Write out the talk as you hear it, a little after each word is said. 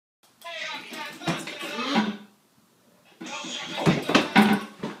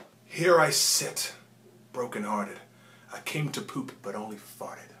Here I sit, broken-hearted. I came to poop, but only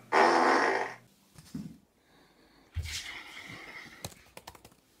farted.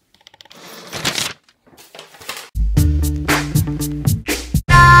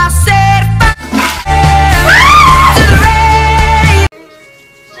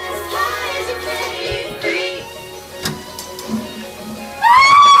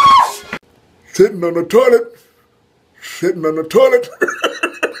 Sitting on the toilet. Sitting on the toilet.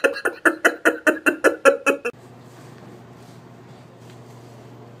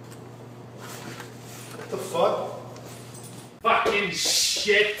 What the fuck? Fucking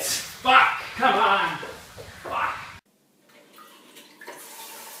shit. Fuck. Come on. Fuck.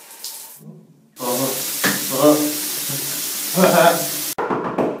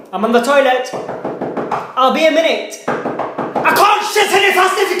 I'm on the toilet. I'll be a minute. I can't shit any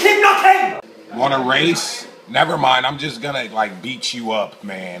faster if you keep knocking. Want a race? Never mind, I'm just gonna like beat you up,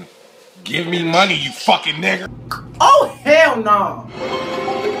 man. Give me money, you fucking nigger. Oh hell no!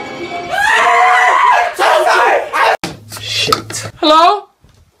 Shit. Hello?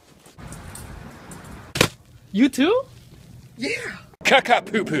 You too? Yeah. Caca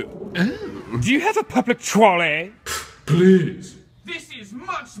poo poo. Oh. Do you have a public trolley? Please. This is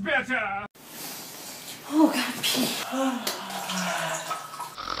much better. Oh god, pee.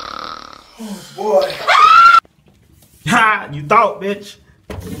 Oh boy. Ha! You thought, bitch.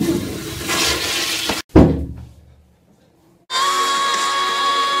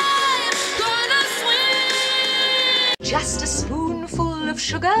 Just a spoonful of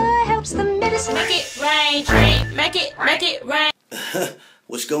sugar helps the medicine. Make it rain, make it rain.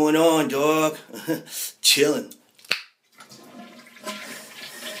 What's going on, dog? Chilling.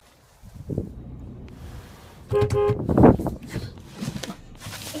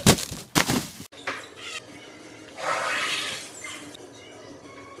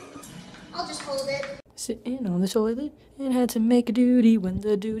 I'll just hold it. Sitting on the toilet and had to make a duty when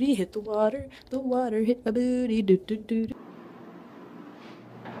the duty hit the water hit my booty. Do do do.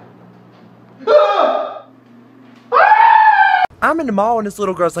 I'm in the mall and this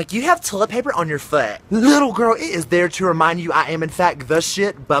little girl's like, you have toilet paper on your foot. Little girl, it is there to remind you I am in fact the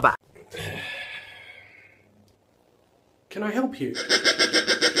shit. Bye-bye. Can I help you?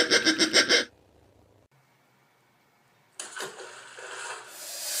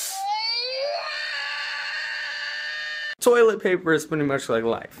 Toilet paper is pretty much like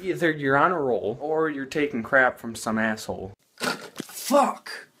life. Either you're on a roll, or you're taking crap from some asshole.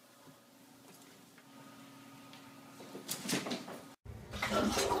 Fuck!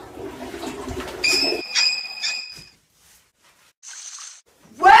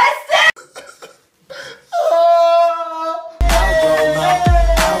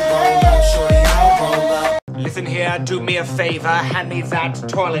 Listen here, do me a favor, hand me that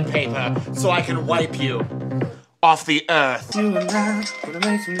toilet paper so I can wipe you off the earth. You and I gonna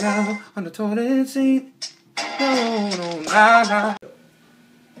make some love on the toilet seat. No, nah.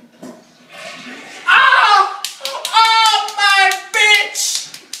 Oh, my bitch!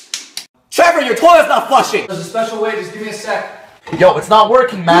 Trevor, your toilet's not flushing! There's a special way, just give me a sec. Yo, it's not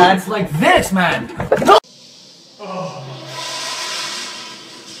working, man. It's like this, man. Oh.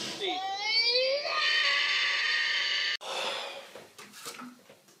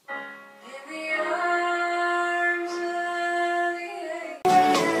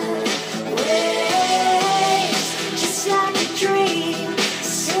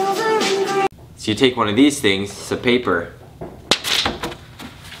 So you take one of these things, it's a paper,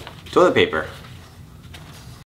 toilet paper.